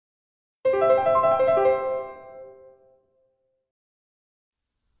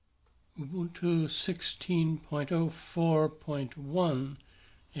Ubuntu 16.04.1,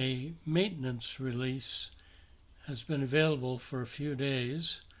 a maintenance release, has been available for a few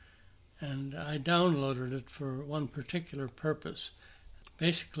days, and I downloaded it for one particular purpose.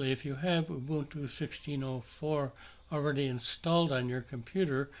 Basically, if you have Ubuntu 16.04 already installed on your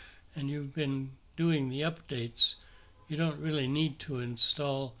computer and you've been doing the updates, you don't really need to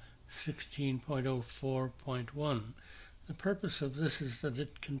install 16.04.1. The purpose of this is that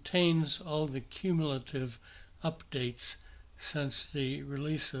it contains all the cumulative updates since the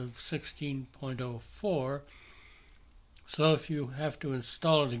release of 16.04. So if you have to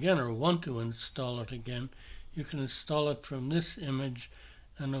install it again or want to install it again, you can install it from this image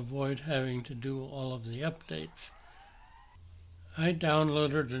and avoid having to do all of the updates. I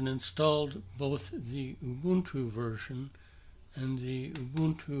downloaded and installed both the Ubuntu version and the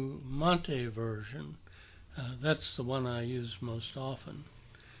Ubuntu MATE version. That's the one I use most often.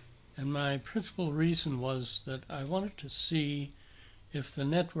 And my principal reason was that I wanted to see if the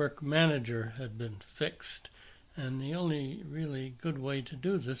network manager had been fixed. And the only really good way to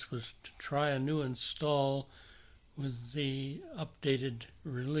do this was to try a new install with the updated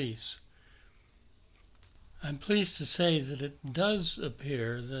release. I'm pleased to say that it does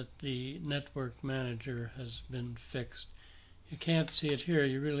appear that the network manager has been fixed. You can't see it here,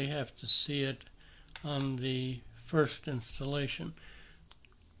 you really have to see it on the first installation.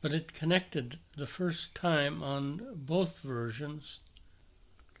 But it connected the first time on both versions.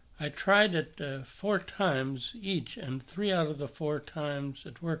 I tried it 4 times each, and 3 out of the 4 times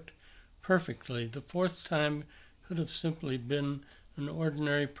it worked perfectly. The 4th time could have simply been an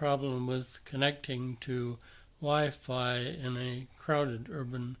ordinary problem with connecting to Wi-Fi in a crowded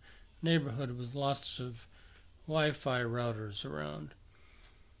urban neighborhood with lots of Wi-Fi routers around.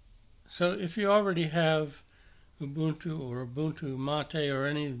 So if you already have Ubuntu or Ubuntu MATE or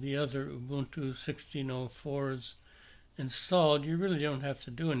any of the other Ubuntu 16.04s installed, you really don't have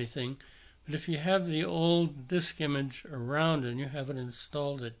to do anything. But if you have the old disk image around and you haven't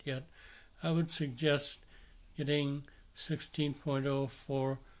installed it yet, I would suggest getting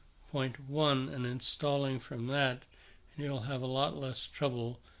 16.04.1 and installing from that, and you'll have a lot less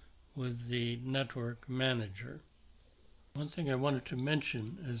trouble with the network manager. One thing I wanted to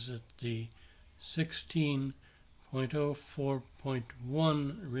mention is that the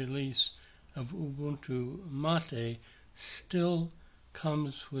 16.04.1 release of Ubuntu MATE still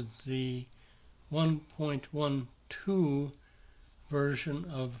comes with the 1.12 version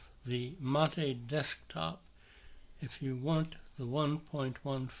of the MATE desktop. If you want the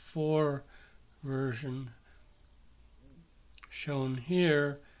 1.14 version shown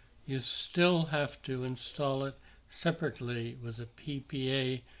here, you still have to install it separately with a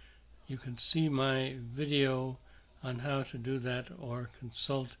PPA. You can see my video on how to do that or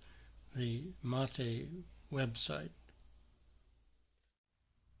consult the MATE website.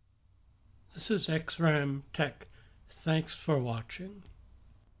 This is XRAM Tech. Thanks for watching.